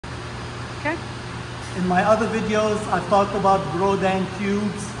Okay. In my other videos, I've talked about Grodan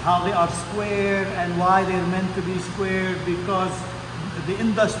cubes, how they are square and why they're meant to be square, because the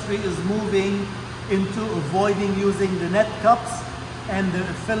industry is moving into avoiding using the net cups and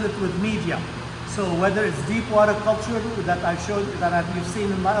fill it with media. So whether it's deep water culture that I showed, that you've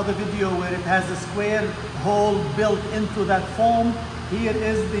seen in my other video where it has a square hole built into that foam, here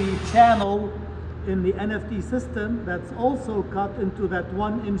is the channel in the NFT system that's also cut into that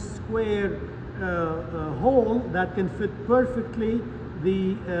 1-inch square hole that can fit perfectly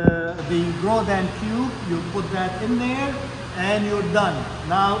the Grodan cube. You put that in there and you're done.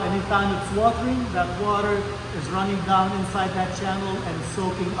 Now anytime it's watering, that water is running down inside that channel and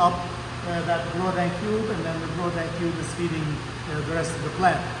soaking up that Grodan cube, and then the Grodan cube is feeding the rest of the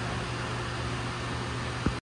plant.